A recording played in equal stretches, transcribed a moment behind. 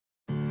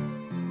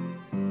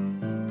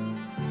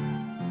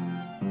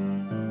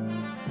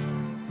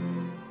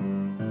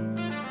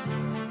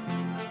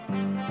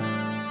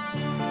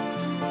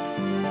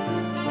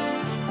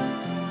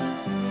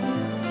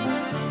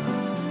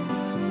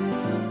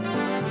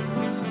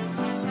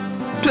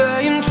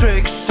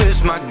tricks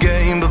is my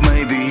game, but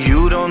maybe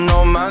you don't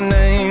know my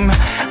name.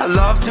 I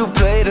love to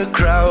play the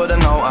crowd, I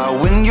know I'll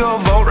win your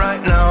vote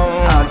right now.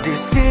 I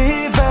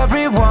deceive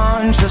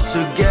everyone just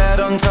to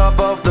get on top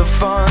of the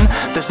fun.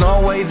 There's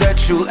no way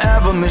that you'll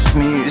ever miss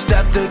me. Is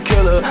that the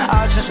killer?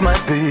 I just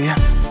might be.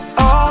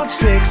 All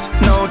tricks,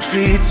 no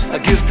treats, I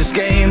give this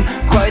game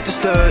quite the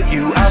stir.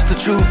 You ask the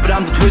truth, but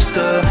I'm the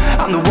twister.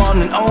 I'm the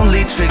one and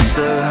only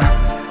trickster.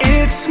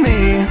 It's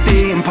me,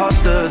 the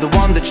imposter, the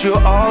one that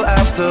you're all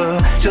after.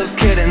 Just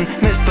kidding,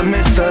 Mr.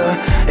 Mister.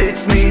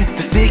 It's me,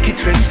 the sneaky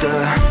trickster,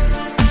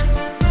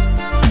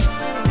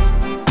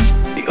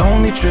 the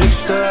only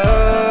trickster.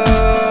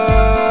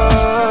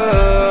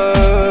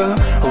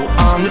 Oh,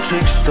 I'm the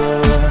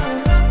trickster.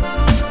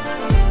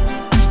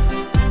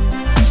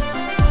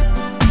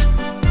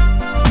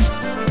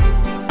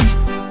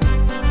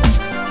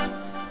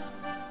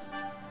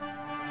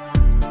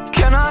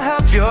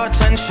 Your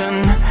attention,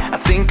 I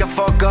think I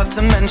forgot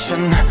to mention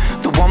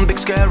the one big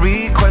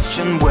scary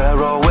question: where,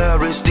 oh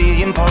where is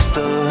the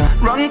imposter?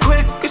 Run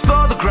quick,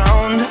 explore the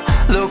ground,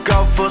 look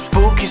out for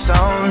spooky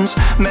sounds.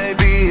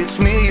 Maybe it's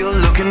me you're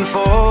looking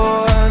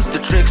for,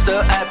 the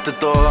trickster at the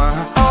door.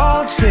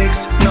 All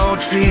tricks, no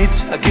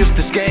treats, I give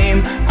this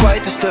game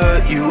quite the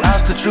stir. You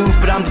ask the truth,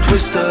 but I'm the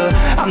twister.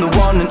 I'm the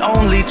one and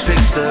only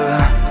trickster.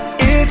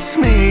 It's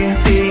me,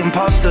 the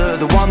imposter,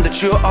 the one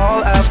that you're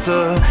all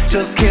after.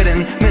 Just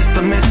kidding,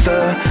 Mr.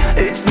 Mister.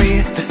 It's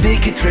me, the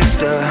sneaky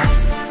trickster,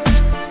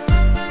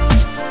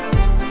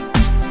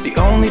 the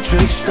only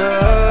trickster.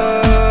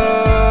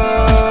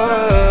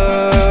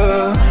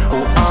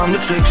 Oh, I'm the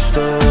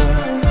trickster.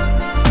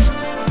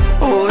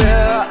 Oh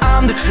yeah,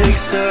 I'm the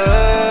trickster.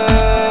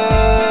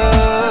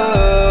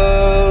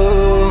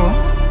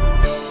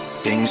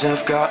 Things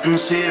have gotten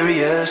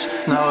serious,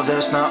 now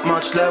there's not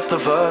much left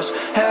of us.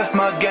 Have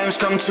my games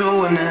come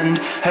to an end?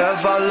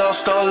 Have I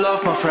lost all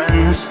of my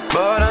friends?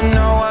 But I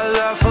know I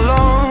laugh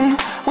along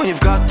when you've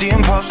got the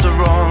imposter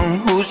wrong.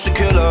 Who's the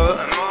killer?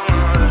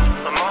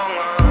 Among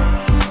us.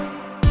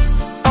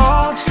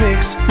 All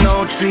tricks,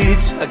 no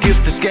treats, I give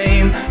this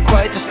game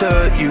quite the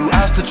stir. You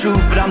ask the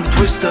truth, but I'm the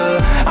twister.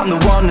 I'm the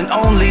one and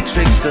only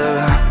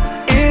trickster.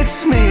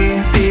 It's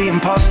me, the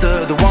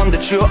imposter, the one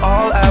that you're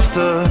all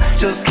after.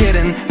 Just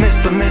kidding,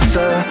 Mr.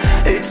 Mister.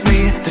 It's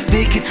me, the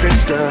sneaky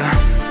trickster,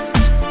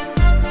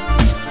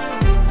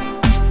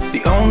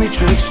 the only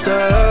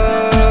trickster.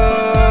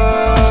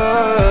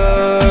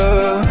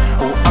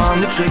 Oh,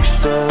 I'm the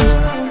trickster.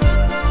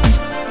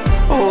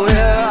 Oh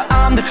yeah,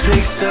 I'm the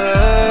trickster.